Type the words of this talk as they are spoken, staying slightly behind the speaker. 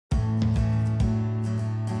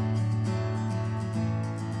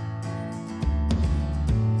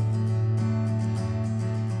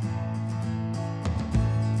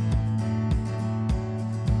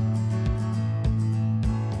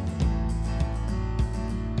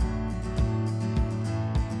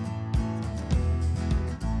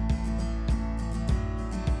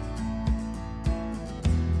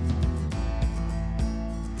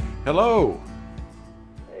Hello.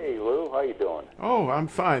 Hey, Lou, how you doing? Oh, I'm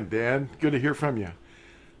fine, Dan. Good to hear from you.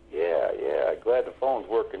 Yeah. Glad the phone's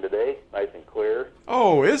working today, nice and clear.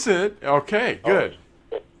 Oh, is it? Okay, good.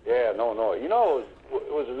 Yeah, no. You know,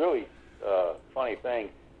 it was a really funny thing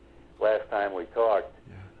last time we talked,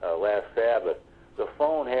 last Sabbath. The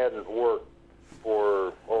phone hadn't worked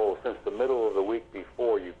for, since the middle of the week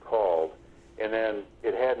before you called, and then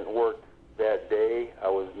it hadn't worked that day. I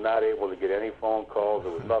was not able to get any phone calls.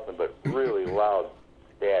 It was nothing but really loud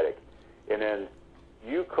static. And then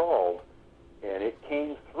you called, and it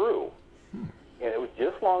came through. And it was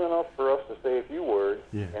just long enough for us to say a few words,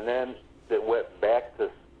 and then it went back to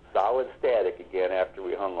solid static again after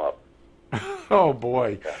we hung up. Oh,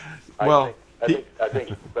 boy. I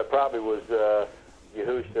think that probably was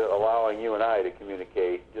Yahusha allowing you and I to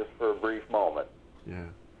communicate just for a brief moment. Yeah.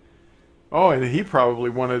 Oh, and he probably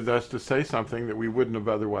wanted us to say something that we wouldn't have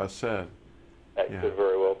otherwise said. That could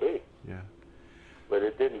very well be. Yeah. But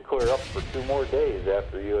it didn't clear up for 2 more days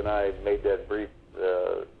after you and I made that brief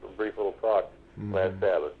little talk last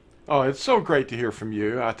Sabbath. Oh, it's so great to hear from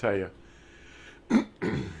you, I tell you. It's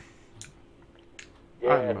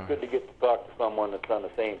good to get to talk to someone that's on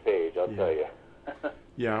the same page, I'll tell you.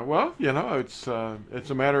 Yeah, well, it's a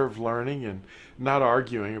matter of learning and not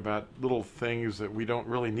arguing about little things that we don't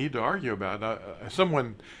really need to argue about.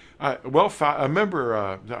 I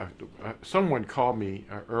remember someone called me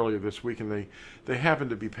earlier this week, and they happened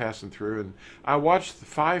to be passing through, and I watched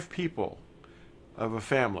 5 people of a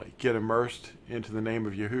family get immersed into the name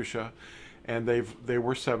of Yahusha, and they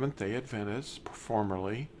were Seventh-day Adventists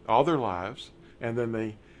formerly all their lives, and then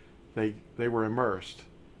they were immersed.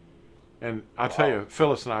 And I'll tell you,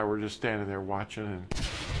 Phyllis and I were just standing there watching, and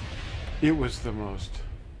it was the most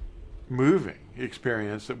moving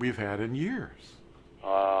experience that we've had in years.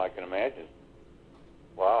 I can imagine.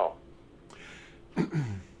 Wow.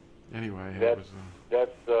 Anyway,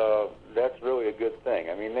 that's really a good thing.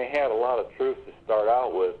 I mean, they had a lot of truth to start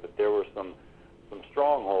out with, but there were some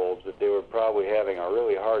strongholds that they were probably having a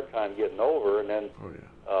really hard time getting over, and then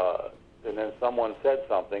someone said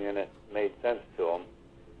something, and it made sense to them,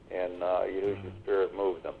 and Yahusha's Spirit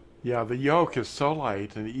moved them. Yeah, the yoke is so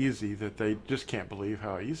light and easy that they just can't believe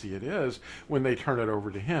how easy it is when they turn it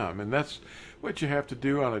over to Him. And that's what you have to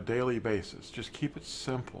do on a daily basis. Just keep it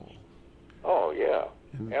simple. Oh, yeah,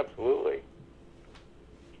 absolutely.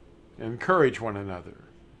 Encourage one another.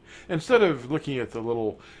 Instead of looking at the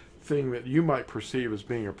little thing that you might perceive as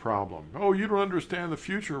being a problem. Oh, you don't understand the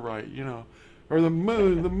future right, Or the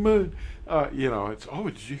moon. It's,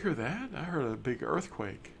 did you hear that? I heard a big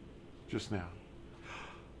earthquake just now.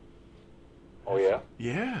 Oh, yeah?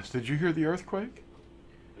 Yes. Did you hear the earthquake?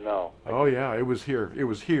 No. Oh, yeah. It was here. It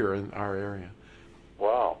was here in our area.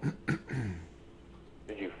 Wow.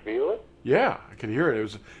 Did you feel it? Yeah, I could hear it. It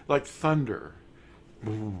was like thunder.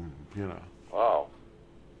 Boom, Wow.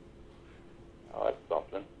 Oh, that's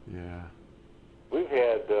something. Yeah. We've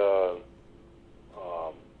had, the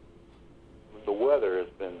weather has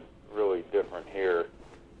been really different here.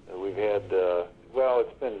 We've had,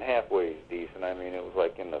 it's been halfway decent. I mean, it was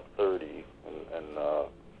like in the 30s and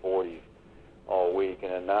 40s all week.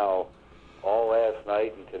 And then now, all last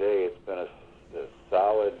night and today, it's been a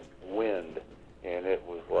solid wind. And it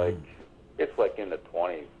was like, it's like in the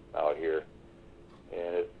 20s out here.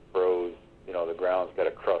 And it froze, the ground's got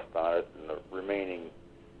a crust on it. And the remaining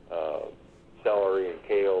celery and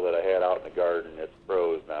kale that I had out in the garden, it's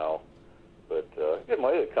froze now. But it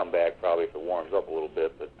might come back probably if it warms up a little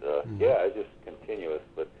bit. But it's just continuous.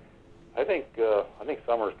 But I think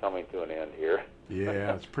summer's coming to an end here.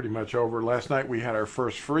 Yeah, it's pretty much over. Last night we had our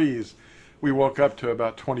first freeze. We woke up to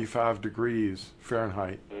about 25 degrees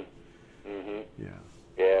Fahrenheit. Mm-hmm. Yeah.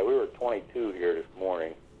 Yeah, we were 22 here this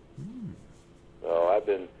morning. So I've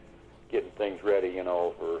been getting things ready,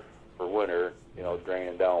 for winter.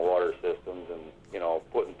 Draining down water systems and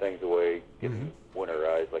putting things away, getting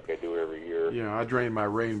winterized like I do every year. Yeah, I drained my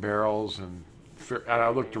rain barrels and I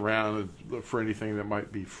looked around and looked for anything that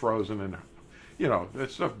might be frozen, and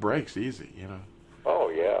that stuff breaks easy. Oh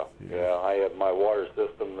yeah. I have my water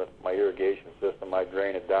system, my irrigation system. I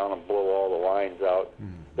drain it down and blow all the lines out.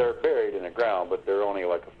 They're buried in the ground, but they're only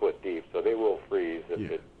like a foot deep, so they will freeze if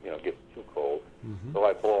it gets too cold. So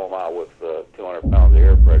I blow them out with 200 pounds of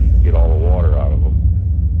air pressure to get all the water out of them.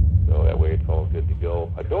 So that way it's all good to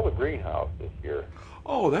go. I built a greenhouse this year.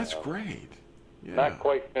 Oh, that's great. Yeah. Not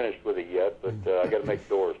quite finished with it yet, but I got to make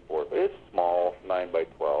doors for it. But it's small, 9 by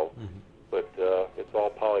 12. But it's all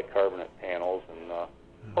polycarbonate panels, and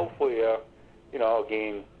hopefully, I'll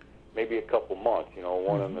gain maybe a couple months.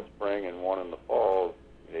 One in the spring and one in the fall,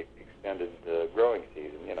 the extended growing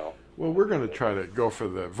season. Well, we're going to try to go for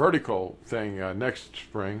the vertical thing next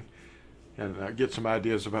spring, and get some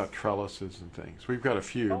ideas about trellises and things. We've got a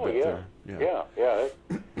few. Oh, but, yeah.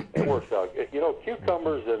 It works out. You know,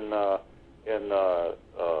 cucumbers and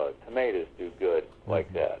tomatoes do good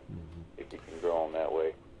like that if you can grow them that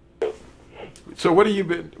way. So what have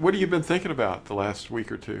you been thinking about the last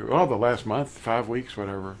week or two? Oh, the last month, 5 weeks,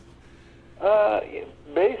 whatever.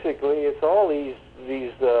 Basically, it's all these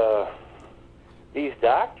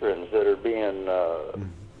doctrines that are being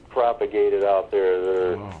propagated out there.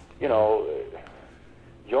 That are, you know,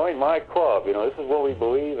 join my club. You know, this is what we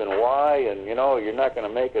believe and why, and you know, you're not going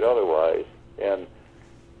to make it otherwise. And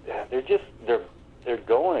they're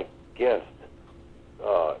going against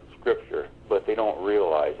Scripture, but they don't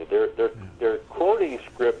realize it. They're quoting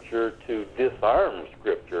Scripture to disarm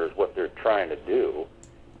Scripture is what they're trying to do,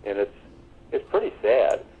 and it's pretty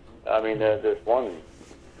sad. I mean, there's one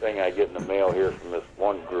thing I get in the mail here from this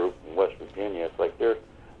one group in West Virginia. It's like they're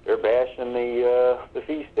bashing the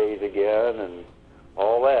feast days again and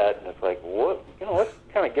all that, and it's like, what? You know, let's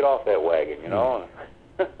kind of get off that wagon, you know.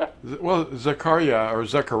 Well,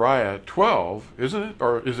 Zechariah 12, isn't it?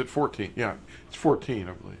 Or is it 14? Yeah, it's 14,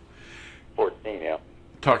 I believe. 14, yeah.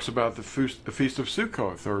 Talks about the Feast of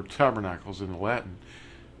Sukkoth, or tabernacles in the Latin,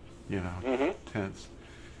 you know, tents.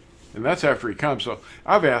 And that's after he comes. So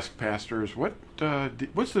I've asked pastors, what's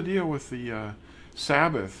the deal with the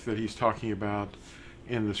Sabbath that he's talking about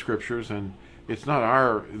in the Scriptures? And it's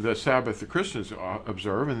not the Sabbath the Christians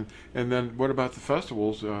observe. And then what about the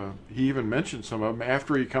festivals? He even mentioned some of them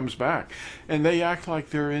after he comes back. And they act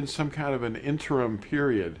like they're in some kind of an interim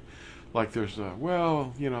period. Like there's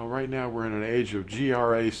well, you know, right now we're in an age of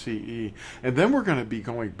GRACE. And then we're going to be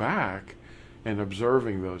going back and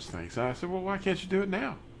observing those things. And I said, well, why can't you do it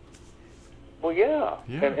now? Well, yeah.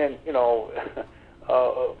 And you know,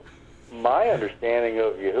 my understanding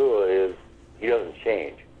of Yahuwah is he doesn't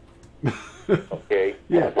change. Okay?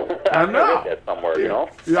 Yeah. I know. I read that somewhere, you know?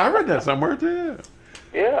 Yeah, I read that somewhere, too.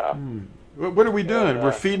 Yeah. What are we doing?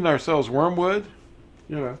 We're feeding ourselves wormwood?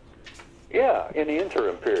 You know? Yeah, in the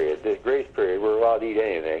interim period, the grace period, we're allowed to eat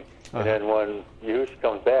anything. And then when Yahushua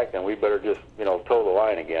comes back, then we better just, you know, toe the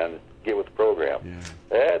line again, get with the program. Yeah.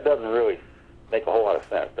 That doesn't really make a whole lot of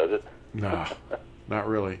sense, does it? No, not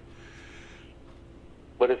really.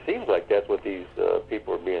 But it seems like that's what these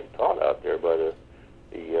people are being taught out there by the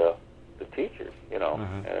teachers, you know.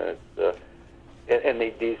 And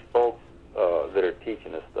these folks that are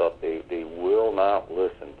teaching this stuff, they will not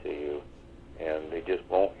listen to you, and they just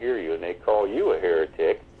won't hear you, and they call you a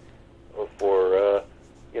heretic for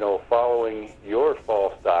you know, following your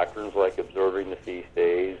false doctrines like observing the feast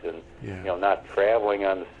days and you know, not traveling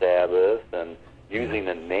on the Sabbath and using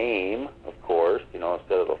the name, of course, you know,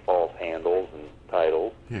 instead of the false handles and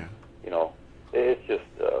titles. Yeah. You know, it's just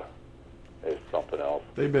it's something else.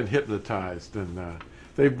 They've been hypnotized, and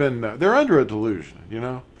they're under a delusion, you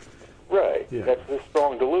know. Right. Yeah. That's a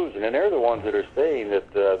strong delusion, and they're the ones that are saying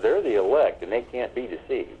that they're the elect and they can't be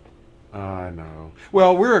deceived. I know.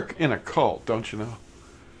 Well, we're in a cult, don't you know?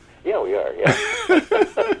 Yeah, we are. Yeah.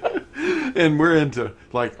 And we're into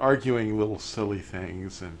like arguing little silly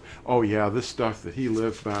things, and oh yeah, this stuff that he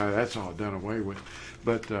lived by, that's all done away with.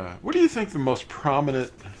 But what do you think the most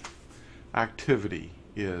prominent activity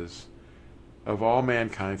is of all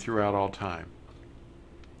mankind throughout all time?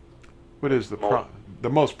 What is the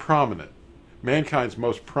most prominent, mankind's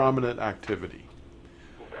most prominent activity?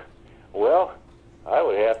 Well, I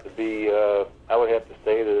would have to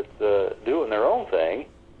say that it's doing their own thing,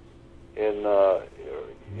 and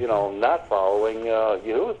you know, not following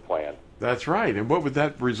Yahuwah's plan. That's right. And what would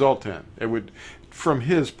that result in? It would, from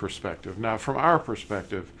his perspective. Now, from our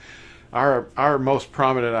perspective, our most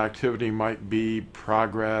prominent activity might be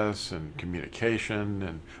progress and communication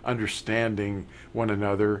and understanding one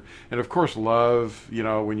another, and of course, love. You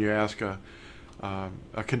know, when you ask a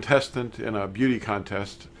contestant in a beauty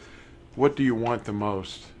contest, what do you want the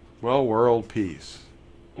most? Well, world peace.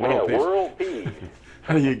 World peace.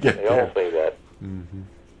 How do you get they there? They all say that. Mm-hmm.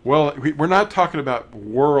 Well, we're not talking about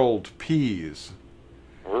world peas.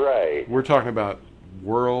 Right. We're talking about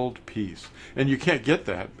world peace. And you can't get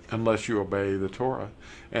that unless you obey the Torah.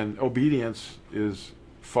 And obedience is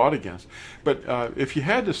fought against. But if you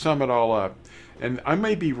had to sum it all up, and I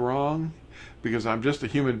may be wrong because I'm just a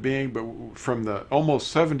human being, but from the almost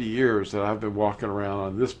 70 years that I've been walking around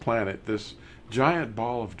on this planet, this giant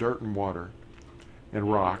ball of dirt and water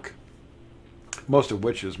and rock, most of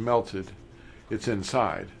which is melted, it's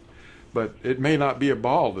inside. But it may not be a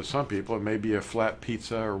ball to some people. It may be a flat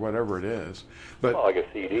pizza or whatever it is. But like a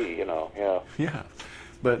CD, you know, yeah. Yeah.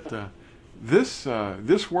 But this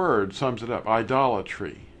word sums it up,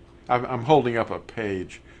 idolatry. I'm holding up a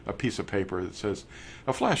piece of paper that says,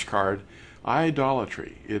 a flashcard,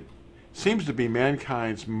 idolatry. It seems to be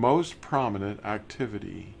mankind's most prominent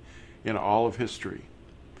activity in all of history.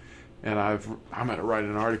 And I'm going to write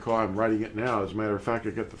an article. I'm writing it now. As a matter of fact, I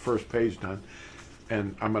got the first page done,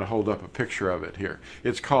 and I'm going to hold up a picture of it here.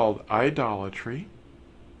 It's called Idolatry,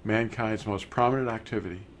 Mankind's Most Prominent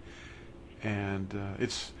Activity. And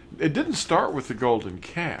it didn't start with the golden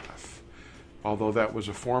calf, although that was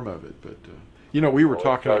a form of it. But, we were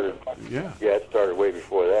talking... Yeah, it started way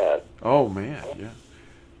before that. Oh, man, yeah.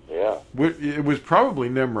 Yeah. It was probably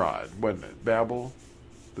Nimrod, wasn't it? Babel,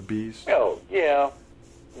 the beast? Oh, yeah.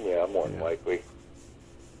 Yeah, more than likely.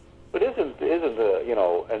 But isn't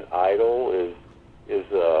an idol is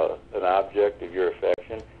an object of your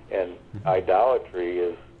affection, and idolatry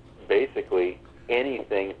is basically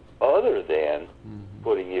anything other than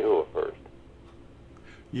putting Yahuwah first.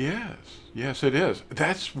 Yes, it is.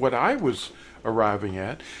 That's what I was arriving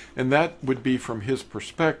at, and that would be from his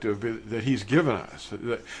perspective that he's given us.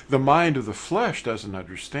 The mind of the flesh doesn't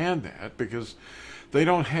understand that because they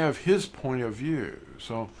don't have his point of view.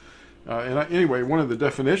 So, anyway, one of the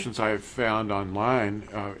definitions I found online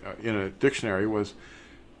in a dictionary was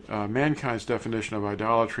mankind's definition of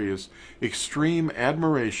idolatry is extreme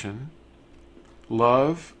admiration,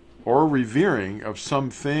 love, or revering of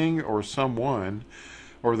something or someone,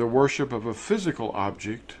 or the worship of a physical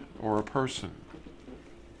object or a person.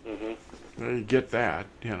 You get that,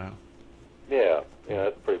 Yeah,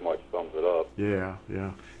 that pretty much sums it up. Yeah.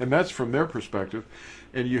 And that's from their perspective.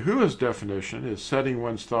 And Yahuwah's definition is setting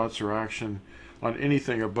one's thoughts or action on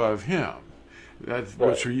anything above him. That's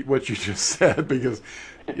right. what you just said, because,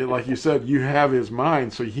 like you said, you have his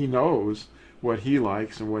mind, so he knows what he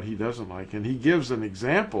likes and what he doesn't like. And he gives an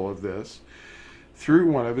example of this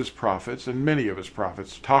through one of his prophets, and many of his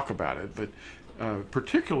prophets talk about it, but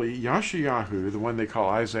particularly Yashayahu, the one they call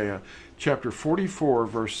Isaiah, chapter 44,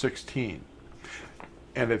 verse 16.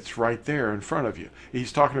 And it's right there in front of you.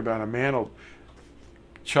 He's talking about a man will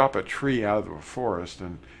chop a tree out of a forest,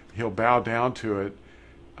 and he'll bow down to it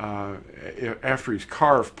after he's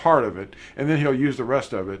carved part of it, and then he'll use the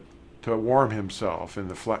rest of it to warm himself in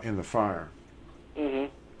the fire.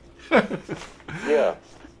 Yeah.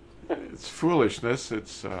 It's foolishness.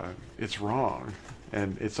 It's wrong,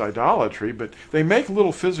 and it's idolatry. But they make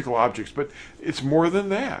little physical objects, but it's more than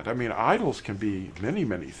that. I mean, idols can be many,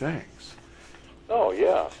 many things. Oh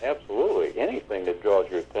yeah, absolutely. Anything that draws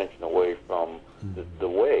your attention away from the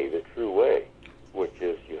way, the true way, which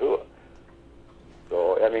is Yahuwah.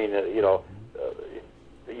 So I mean, you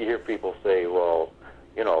hear people say, "Well,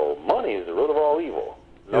 money is the root of all evil."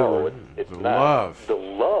 No, it's not. The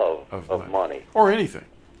love of money, or anything.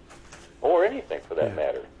 Or anything, for that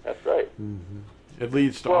matter. That's right. It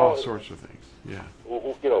leads to all sorts of things. Yeah.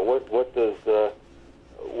 What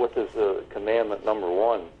does commandment number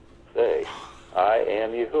 1 say? I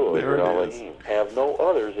am Yahuwah, your Elohim. Have no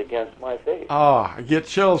others against my face. Oh, I get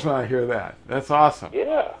chills when I hear that. That's awesome.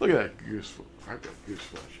 Yeah. Look at that goose. I've got goose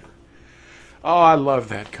flesh here. Oh, I love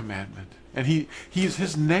that commandment. And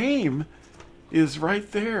his name is right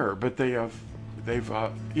there, but they've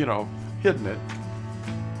hidden it.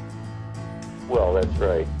 Well, that's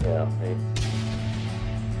right. Yeah.